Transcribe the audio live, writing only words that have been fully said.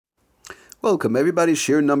Welcome everybody,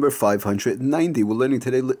 share number 590. We're learning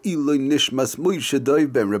today Le'iloi Nishmas Moshe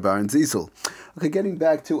Dov ben Reb Aaron Zisel. Okay, getting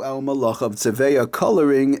back to our malach of tzeveya,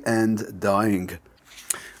 coloring and dyeing.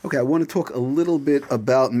 Okay, I want to talk a little bit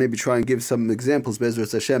about, maybe try and give some examples,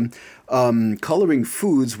 Be'ezras Hashem, coloring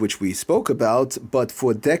foods, which we spoke about, but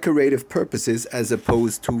for decorative purposes as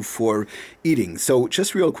opposed to for eating. So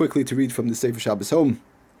just real quickly to read from the Sefer Shabbos Home.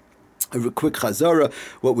 A quick chazara,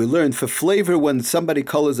 what we learned for flavor, when somebody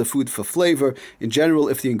colors a food for flavor, in general,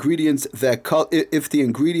 if the ingredient that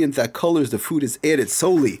colors the food is added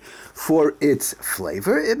solely for its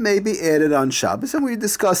flavor, it may be added on Shabbos, and we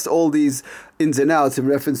discussed all these ins and outs in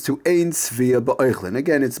reference to ein tzviya ba'oichlin.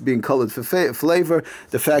 Again, it's being colored for flavor.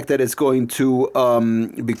 The fact that it's going to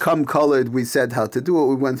become colored, we said how to do it.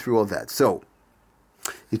 We went through all that. So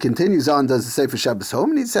he continues on, does the Sefer Shabbos Home,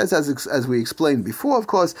 and he says, as we explained before, of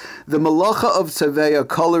course, the malacha of tzeveya,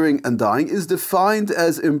 coloring and dyeing, is defined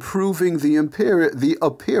as improving the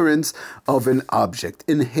appearance of an object,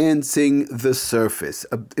 enhancing the surface,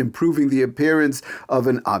 improving the appearance of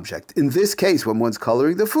an object. In this case, when one's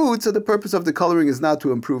coloring the food, so the purpose of the coloring is not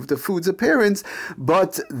to improve the food's appearance,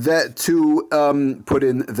 but that to put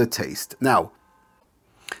in the taste. Now,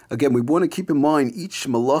 again, we want to keep in mind each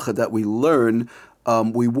malacha that we learn.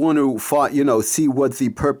 We want to see what the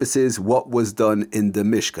purpose is, what was done in the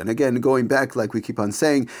Mishkan. Again, going back, like we keep on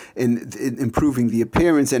saying, in improving the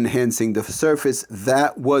appearance, enhancing the surface,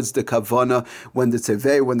 that was the kavana when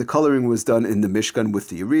the coloring was done in the Mishkan with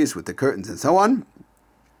the Urias, with the curtains and so on.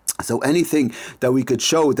 So anything that we could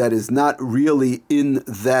show that is not really in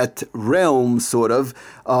that realm, sort of,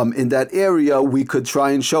 in that area, we could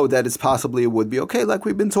try and show that it would be okay, like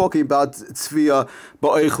we've been talking about tzviya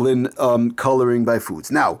ba'oichlin, coloring by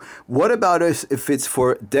foods. Now, what about if it's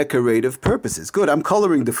for decorative purposes? Good, I'm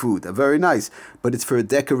coloring the food, very nice, but it's for a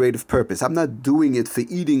decorative purpose. I'm not doing it for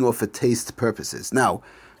eating or for taste purposes. Now,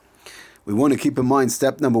 we want to keep in mind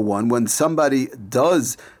step number one, when somebody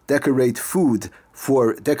does decorate food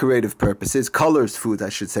for decorative purposes, colors food, I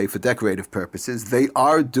should say, for decorative purposes, they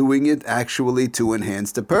are doing it actually to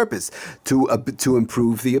enhance the purpose, to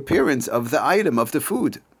improve the appearance of the item, of the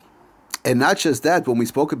food. And not just that, when we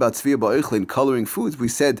spoke about tzviya ba'oichlin, coloring foods, we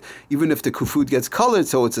said even if the food gets colored,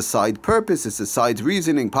 so it's a side purpose, it's a side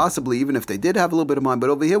reasoning, possibly even if they did have a little bit of mind.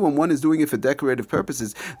 But over here, when one is doing it for decorative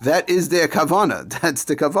purposes, that is their kavana. That's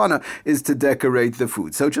the kavana, is to decorate the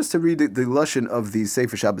food. So just to read the lashon of the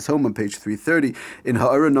Sefer Shabbos Home on page 330, in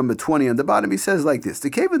Ha'ara number 20 on the bottom, he says like this: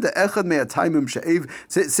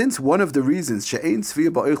 since one of the reasons, she'ein tzviya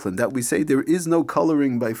ba'oichlin, that we say there is no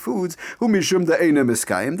coloring by foods, hu mishum da'eina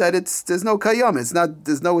miskayim, that there's no kayam,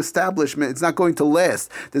 there's no establishment, it's not going to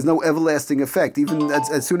last, there's no everlasting effect. Even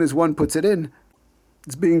as soon as one puts it in,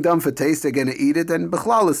 it's being done for taste, they're going to eat it, and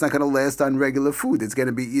bichlal, it's not going to last on regular food. It's going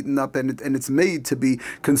to be eaten up, and it's made to be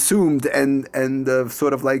consumed and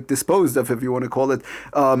sort of like disposed of, if you want to call it,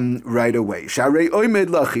 right away. Sharei oimed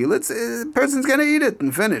lachil, person's going to eat it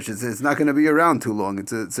and finish. It's not going to be around too long.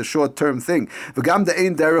 It's a short-term thing. V'gam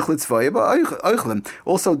de'ein derech litzvaya ba'oichlin.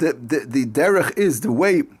 Also, the derech is the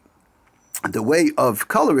way. The way of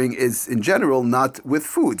coloring is, in general, not with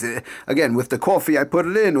foods. Again, with the coffee, I put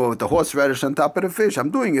it in, or with the horseradish on top of the fish. I'm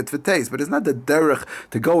doing it for taste, but it's not the derech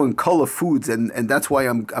to go and color foods, and that's why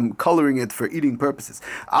I'm coloring it for eating purposes.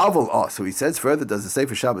 Aval, so he says further, does the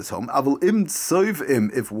Sefer Shabbos Home, Aval im tsoiv im,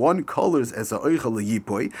 if one colors as a oichel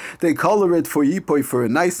yipoi, they color it for yipoi, for a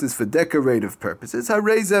niceness, for decorative purposes.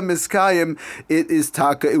 Hareza miskayim, it is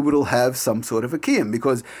taka, it will have some sort of a kiyum,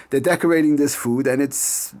 because they're decorating this food, and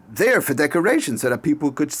it's there for decoration, so that people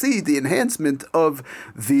could see the enhancement of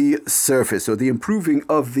the surface, or the improving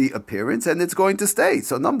of the appearance, and it's going to stay.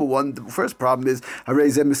 So number one, the first problem is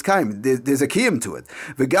there's a kiyum to it.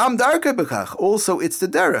 V'gam darka b'chach, also it's the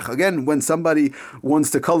derech. Again, when somebody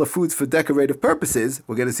wants to color foods for decorative purposes,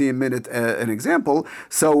 we're going to see in a minute an example.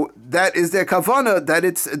 So that is their kavana, that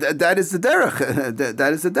is the derech.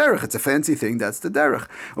 That is the derech. It's a fancy thing. That's the derech.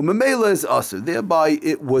 Umemela is aser. Thereby,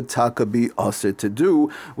 it would taka be aser to do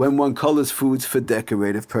when one colors foods for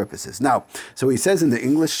decorative purposes. Now, so he says in the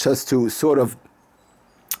English, just to sort of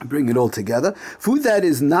bring it all together, food that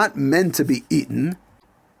is not meant to be eaten,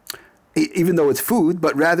 even though it's food,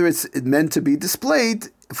 but rather it's meant to be displayed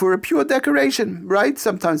for a pure decoration, right?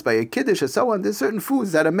 Sometimes by a kiddush or so on. There's certain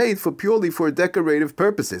foods that are made purely for decorative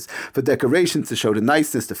purposes, for decorations, to show the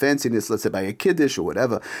niceness, the fanciness, let's say by a kiddush or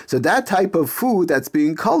whatever. So that type of food that's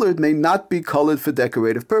being colored may not be colored for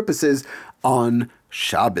decorative purposes on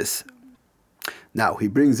Shabbos. Now, he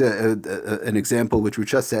brings an example which we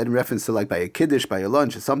just said in reference to like by a kiddush, by a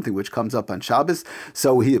lunch, or something which comes up on Shabbos.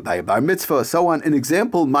 So by a bar mitzvah, so on. An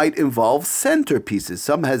example might involve centerpieces.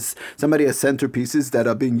 Somebody has centerpieces that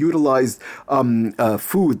are being utilized,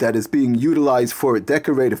 food that is being utilized for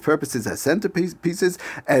decorative purposes as centerpieces,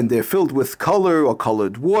 and they're filled with color or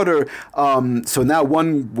colored water. So now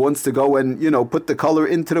one wants to go and put the color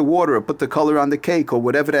into the water or put the color on the cake or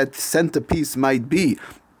whatever that centerpiece might be,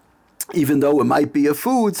 even though it might be a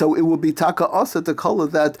food. So it will be taka asa to color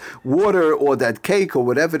that water or that cake or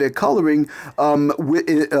whatever they're coloring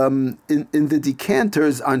in the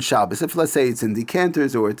decanters on Shabbos. If let's say it's in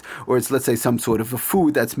decanters or it's let's say some sort of a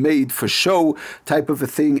food that's made for show type of a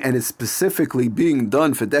thing and is specifically being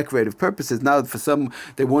done for decorative purposes. Now for some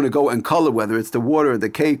they want to go and color, whether it's the water or the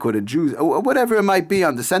cake or the juice or whatever it might be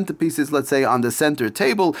on the centerpieces, let's say on the center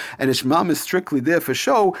table, and Ishmam is strictly there for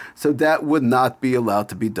show, so that would not be allowed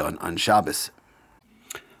to be done on Shabbos.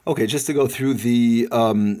 Okay, just to go through the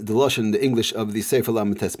lashon, the English of the Sefer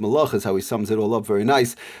Lametes Malachas, how he sums it all up very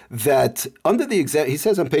nice. That under the he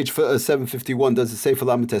says on page 751, does the Sefer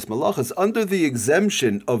Lametes Malachas, under the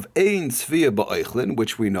exemption of ein tzvia ba'oichlin,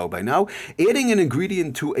 which we know by now, adding an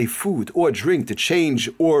ingredient to a food or drink to change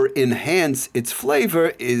or enhance its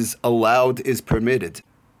flavor is allowed, is permitted.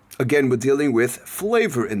 Again, we're dealing with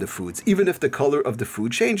flavor in the foods, even if the color of the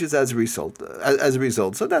food changes as a result.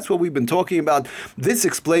 So that's what we've been talking about. This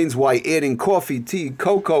explains why adding coffee, tea,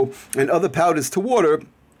 cocoa, and other powders to water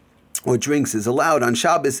or drinks is allowed on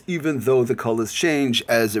Shabbos, even though the colors change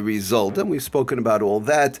as a result. And we've spoken about all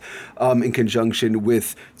that in conjunction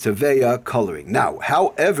with Tzeveya coloring. Now,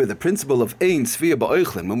 however, the principle of Ein Tzvia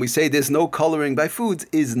Ba'oichlin, when we say there's no coloring by foods,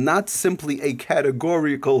 is not simply a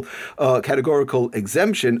categorical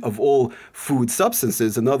exemption of all food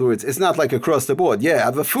substances. In other words, it's not like across the board. Yeah, I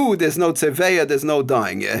have a food, there's no Tzeveya, there's no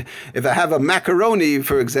dyeing. If I have a macaroni,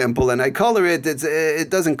 for example, and I color it, it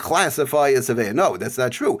doesn't classify as Tzeveya. No, that's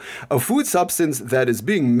not true. A food substance that is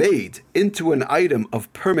being made into an item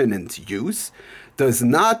of permanent use does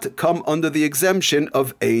not come under the exemption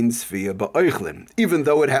of Ein Tzvia Ba'oichlin, even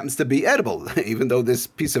though it happens to be edible, even though this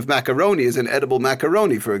piece of macaroni is an edible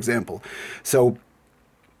macaroni, for example. So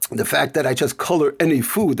the fact that I just color any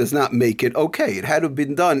food does not make it okay. It had to have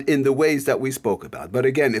been done in the ways that we spoke about. But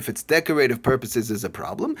again, if it's decorative purposes is a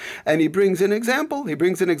problem, and he brings an example. He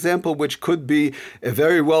brings an example which could be,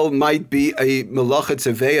 very well might be a Melacha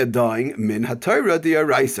Tzeveya dyeing min haTorah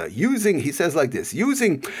d'oraisa. He says like this,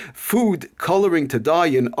 using food coloring to dye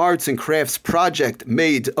an arts and crafts project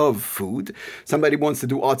made of food. Somebody wants to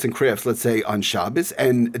do arts and crafts, let's say on Shabbos,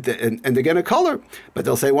 and they're going to color. But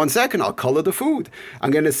they'll say, 1 second, I'll color the food.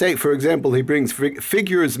 I'm going to say, for example, he brings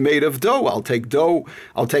figures made of dough. I'll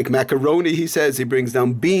take macaroni, he says. He brings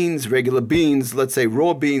down beans, regular beans, let's say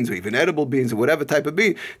raw beans or even edible beans or whatever type of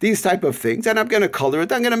bean, these type of things, and I'm going to color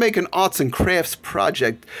it. I'm going to make an arts and crafts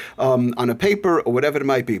project on a paper or whatever it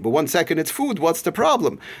might be. But 1 second, it's food. What's the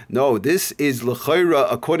problem? No, this is l'chayra,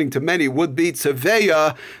 according to many, would be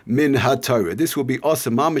tzeveya min haTorah. This will be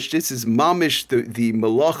awesome mamish. This is mamish, the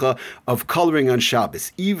malacha of coloring on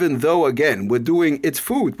Shabbos, even though, again, we're doing, it's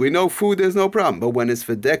food. We know food, there's no problem. But when it's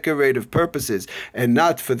for decorative purposes and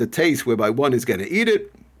not for the taste whereby one is going to eat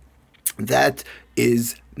it, that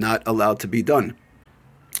is not allowed to be done.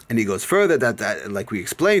 And he goes further that like we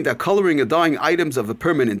explained, that coloring and dyeing items of a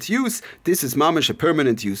permanent use, this is mamash, a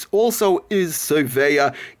permanent use, also is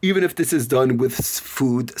tzeveya, even if this is done with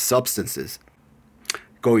food substances.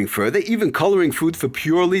 Going further, even coloring food for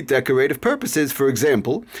purely decorative purposes, for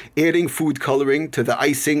example, adding food coloring to the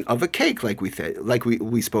icing of a cake, like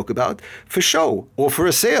we spoke about, for show or for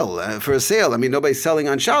a sale. I mean, nobody's selling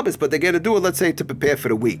on Shabbos, but they're going to do it, let's say, to prepare for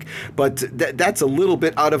the week. But that's a little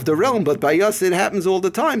bit out of the realm. But by us, it happens all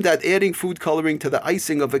the time that adding food coloring to the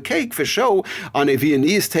icing of a cake for show on a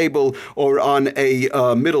Viennese table or on a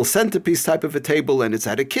middle centerpiece type of a table, and it's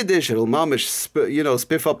at a kiddush, it'll mamish,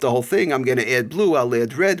 spiff up the whole thing. I'm going to add blue, I'll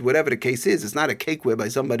add red, whatever the case is. It's not a cake whereby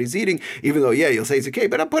somebody's eating, even though, you'll say it's a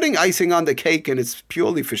cake, but I'm putting icing on the cake and it's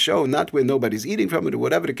purely for show, not where nobody's eating from it or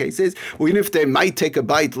whatever the case is, or even if they might take a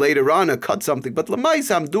bite later on or cut something, but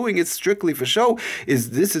l'maisa, I'm doing it strictly for show.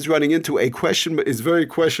 This is running into a very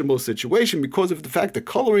questionable situation because of the fact that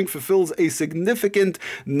coloring fulfills a significant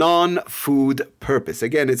non-food purpose.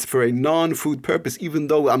 Again, it's for a non-food purpose, even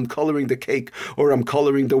though I'm coloring the cake or I'm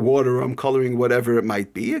coloring the water or I'm coloring whatever it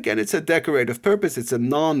might be. Again, it's a decorative purpose. It's a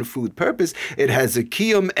non-food purpose. It has a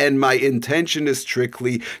kiyum, and my intention is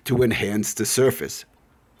strictly to enhance the surface.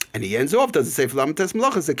 And he ends off, does it say,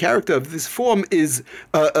 the character of this form is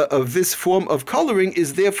of this form of coloring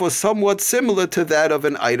is therefore somewhat similar to that of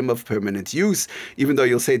an item of permanent use, even though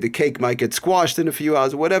you'll say the cake might get squashed in a few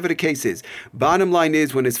hours, whatever the case is. Bottom line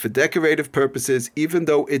is, when it's for decorative purposes, even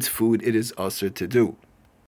though it's food, it is usher to do.